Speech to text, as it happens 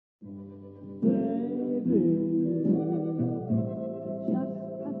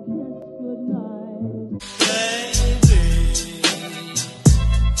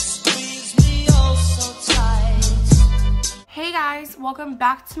welcome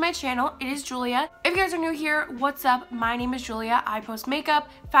back to my channel. It is Julia. If you guys are new here, what's up? My name is Julia. I post makeup,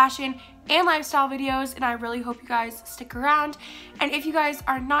 fashion, and lifestyle videos, and I really hope you guys stick around. And if you guys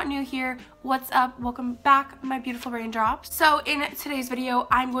are not new here, what's up? Welcome back, my beautiful raindrops. So in today's video,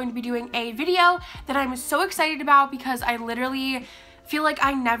 I'm going to be doing a video that I'm so excited about because I literally feel like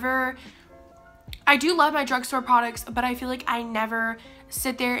I do love my drugstore products, but I feel like I never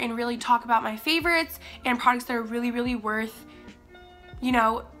sit there and really talk about my favorites and products that are really worth, you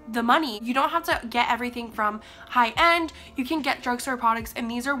know, the money. You don't have to get everything from high end. You can get drugstore products, and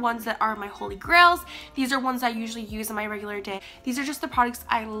these are ones that are my holy grails. These are ones I usually use in my regular day. These are just the products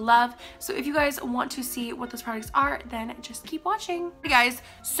I love. So if you guys want to see what those products are, then just keep watching. Hey guys,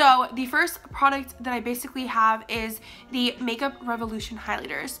 so the first product that I basically have is the Makeup Revolution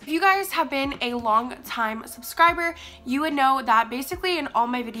highlighters. If you guys have been a long time subscriber, you would know that basically in all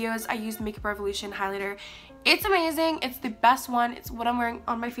my videos I use Makeup Revolution highlighter. It's amazing. It's the best one. It's what I'm wearing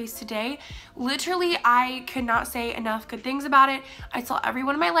on my face today. Literally, I could not say enough good things about it. I tell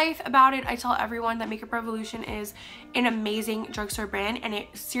everyone in my life about it. I tell everyone that Makeup Revolution is an amazing drugstore brand, and it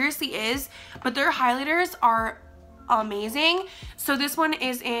seriously is. But their highlighters are amazing. So this one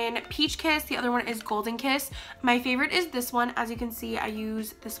is in Peach Kiss. The other one is Golden Kiss. My favorite is this one. As you can see, I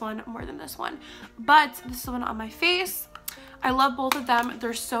use this one more than this one. But this is the one on my face. I love both of them.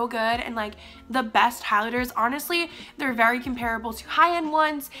 They're so good and like the best highlighters. Honestly, they're very comparable to high-end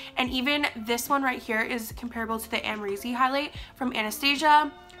ones, and even this one right here is comparable to the Amrezy highlight from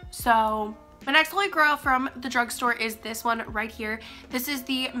Anastasia. So my next holy grail from the drugstore is this one right here. This is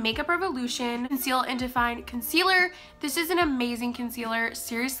the Makeup Revolution Conceal and Define Concealer. This is an amazing concealer.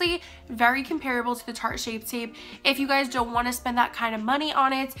 Seriously, very comparable to the Tarte Shape Tape. If you guys don't want to spend that kind of money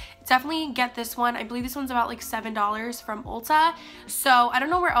on it, definitely get this one. I believe this one's about like $7 from Ulta. So I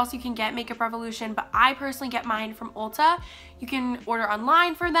don't know where else you can get Makeup Revolution, but I personally get mine from Ulta. You can order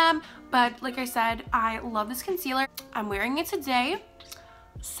online for them, but like I said, I love this concealer. I'm wearing it today.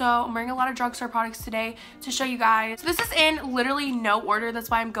 So I'm wearing a lot of drugstore products today to show you guys. So this is in literally no order. That's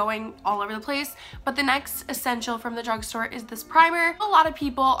why I'm going all over the place. But the next essential from the drugstore is this primer. A lot of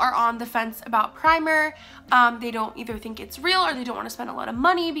people are on the fence about primer. They don't either think it's real or they don't want to spend a lot of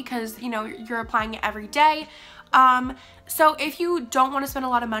money because, you know, you're applying it every day. So if you don't want to spend a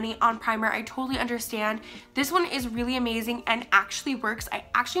lot of money on primer, I totally understand. This one is really amazing and actually works. I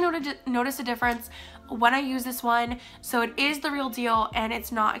actually noticed a difference when I use this one. So it is the real deal and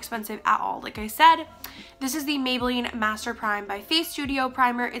it's not expensive at all. Like I said, this is the Maybelline Master Prime by Face Studio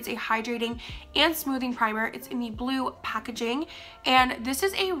primer. It's a hydrating and smoothing primer. It's in the blue packaging, and this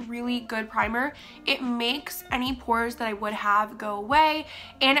is a really good primer. It makes any pores that I would have go away,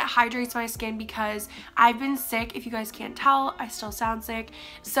 and it hydrates my skin because I've been sick. If you guys can't tell, I still sound sick.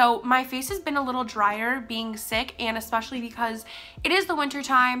 So my face has been a little drier being sick, and especially because it is the winter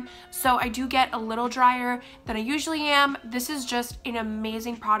time, so I do get a little drier than I usually am. This is just an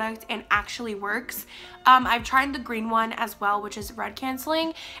amazing product and actually works. I've tried the green one as well, which is red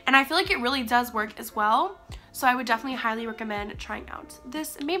canceling, and I feel like it really does work as well. So I would definitely highly recommend trying out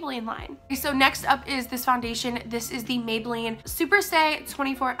this Maybelline line. Okay, so next up is this foundation. This is the Maybelline Super Stay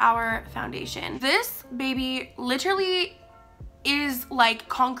 24-Hour Foundation. This baby literally is like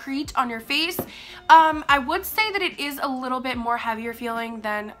concrete on your face. I would say that it is a little bit more heavier feeling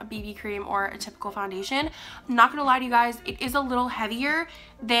than a BB cream or a typical foundation. I'm not gonna lie to you guys, it is a little heavier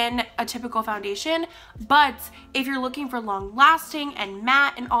than a typical foundation, but if you're looking for long lasting and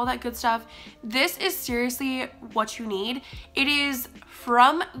matte and all that good stuff, this is seriously what you need. It is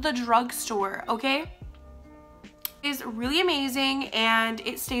from the drugstore, okay? Is really amazing and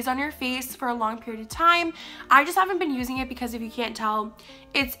it stays on your face for a long period of time. I just haven't been using it because if you can't tell,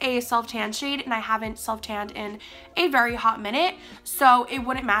 it's a self-tan shade and I haven't self-tanned in a very hot minute, so it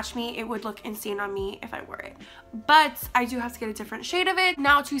wouldn't match me. It would look insane on me if I wore it, but I do have to get a different shade of it.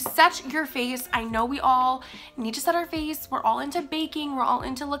 Now, to set your face, I know we all need to set our face. We're all into baking, we're all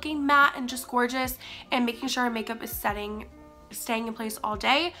into looking matte and just gorgeous and making sure our makeup is staying in place all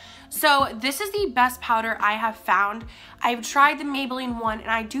day. So this is the best powder I have found. I've tried the Maybelline one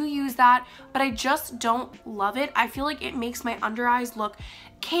and I do use that, but I just don't love it. I feel like it makes my under eyes look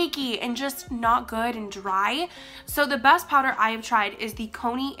cakey and just not good and dry. So the best powder I have tried is the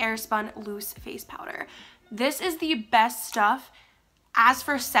Coney Airspun Loose Face Powder. This is the best stuff as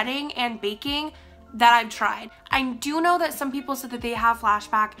for setting and baking that I've tried. I do know that some people said that they have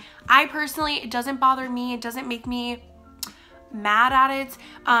flashback. I personally, it doesn't bother me. It doesn't make me mad at it.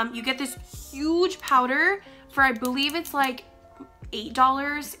 You get this huge powder for, I believe it's like $8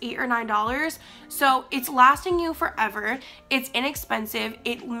 or $9, so it's lasting you forever. It's inexpensive.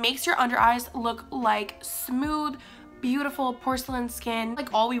 It makes your under eyes look like smooth beautiful porcelain skin,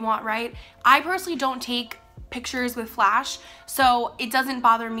 like all we want, right? I personally don't take pictures with flash, so it doesn't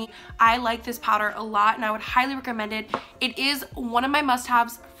bother me. I like this powder a lot and I would highly recommend it. It is one of my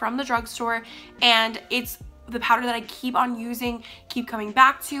must-haves from the drugstore, and it's the powder that I keep on using, keep coming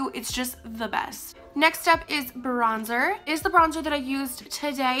back to. It's just the best. Next up is bronzer. It is the bronzer that I used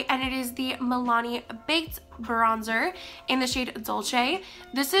today, and it is the Milani Baked Bronzer in the shade Dolce.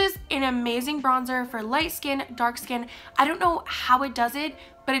 This is an amazing bronzer for light skin, dark skin. I don't know how it does it,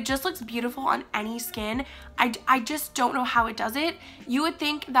 but it just looks beautiful on any skin. I just don't know how it does it. You would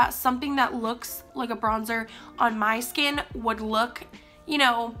think that something that looks like a bronzer on my skin would look, you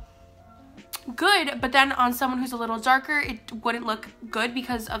know, good, but then on someone who's a little darker, it wouldn't look good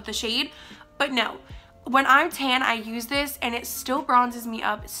because of the shade. But no, when I'm tan, I use this and it still bronzes me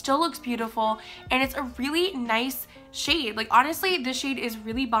up. It still looks beautiful, and it's a really nice shade. Like, honestly, this shade is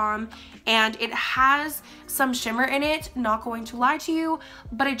really bomb, and it has some shimmer in it, not going to lie to you,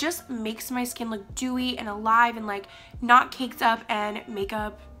 but it just makes my skin look dewy and alive and like not caked up and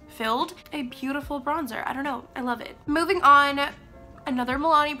makeup filled. A beautiful bronzer. I don't know, I love it. Moving on, another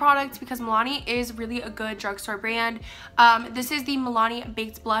Milani product, because Milani is really a good drugstore brand. This is the Milani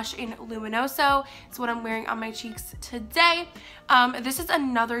Baked Blush in Luminoso. It's what I'm wearing on my cheeks today. This is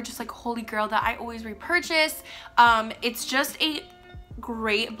another just like holy grail that I always repurchase. It's just a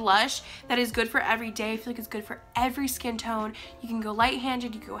great blush that is good for every day. I feel like it's good for every skin tone. You can go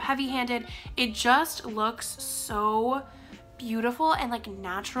light-handed, you can go heavy-handed. It just looks so beautiful and like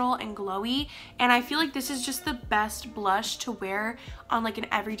natural and glowy, and I feel like this is just the best blush to wear on like an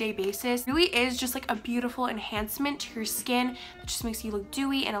everyday basis. It really is just like a beautiful enhancement to your skin that just makes you look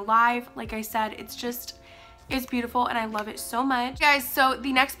dewy and alive. Like I said, it's beautiful and I love it so much. Guys, so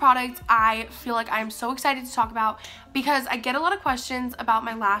the next product I feel like I'm so excited to talk about, because I get a lot of questions about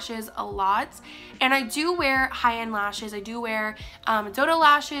my lashes a lot, and I do wear high-end lashes. I do wear Dodo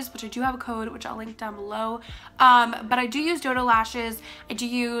lashes, which I do have a code, which I'll link down below, but I do use Dodo lashes, I do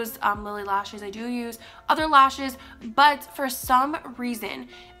use Lily lashes, I do use other lashes, but for some reason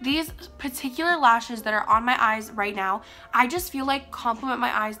these particular lashes that are on my eyes right now, I just feel like complement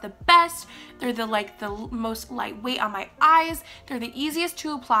my eyes the best. They're the most lightweight on my eyes, they're the easiest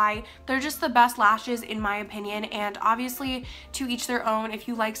to apply, they're just the best lashes in my opinion, and obviously to each their own. If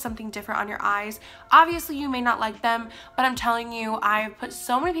you like something different on your eyes, obviously you may not like them, but I'm telling you, I've put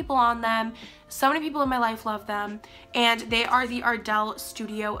so many people on them, so many people in my life love them, and they are the Ardell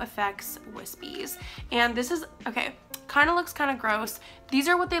Studio Effects Wispies. And this is, okay, kind of looks kind of gross. These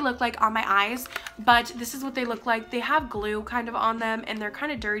are what they look like on my eyes, but this is what they look like. They have glue kind of on them and they're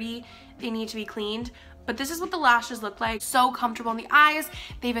kind of dirty. They need to be cleaned. But this is what the lashes look like. So comfortable on the eyes.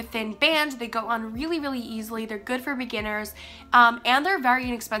 They have a thin band. They go on really, really easily. They're good for beginners. And they're very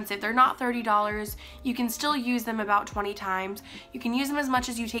inexpensive. They're not $30. You can still use them about 20 times. You can use them as much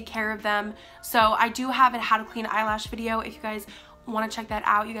as you take care of them. So I do have a how to clean eyelash video. If you guys want to check that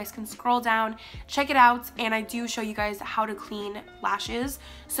out, you guys can scroll down, check it out, and I do show you guys how to clean lashes.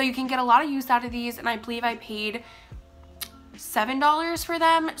 So you can get a lot of use out of these, and I believe I paid $7 for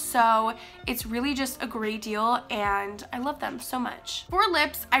them, so it's really just a great deal and I love them so much. For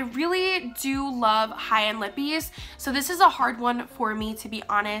lips, I really do love high-end lippies, so this is a hard one for me, to be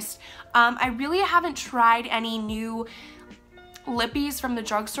honest. I really haven't tried any new lippies from the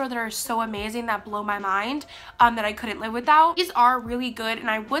drugstore that are so amazing, that blow my mind, that I couldn't live without. These are really good,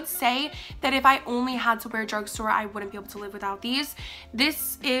 and I would say that if I only had to wear drugstore, I wouldn't be able to live without these.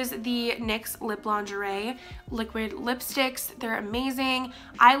 This is the NYX Lip Lingerie liquid lipsticks. They're amazing.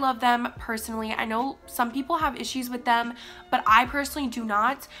 I love them personally. I know some people have issues with them, but I personally do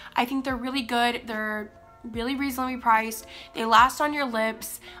not. I think they're really good. They're really reasonably priced. They last on your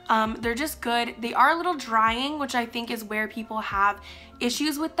lips. They're just good. They are a little drying, which I think is where people have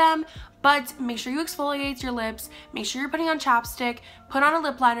issues with them, but make sure you exfoliate your lips, make sure you're putting on chapstick, put on a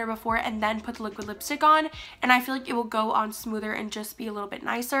lip liner before, and then put the liquid lipstick on, and I feel like it will go on smoother and just be a little bit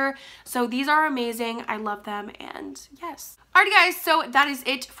nicer. So these are amazing. I love them, and yes. Alrighty guys, so that is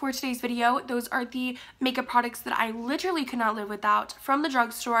it for today's video. Those are the makeup products that I literally could not live without from the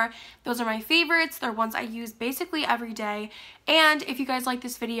drugstore. Those are my favorites. They're ones I use basically every day. And if you guys like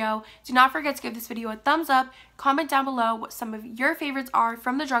this video, do not forget to give this video a thumbs up. Comment down below what some of your favorites are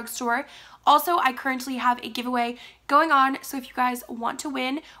from the drugstore. Also, I currently have a giveaway going on, so if you guys want to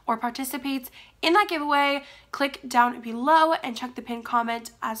win or participate in that giveaway, click down below and check the pinned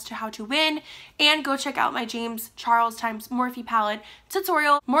comment as to how to win, and go check out my James Charles x Morphe palette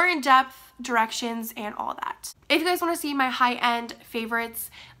tutorial, more in-depth directions and all that. If you guys want to see my high-end favorites,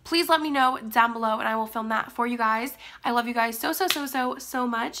 please let me know down below and I will film that for you guys. I love you guys so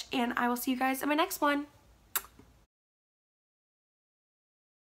much, and I will see you guys in my next one.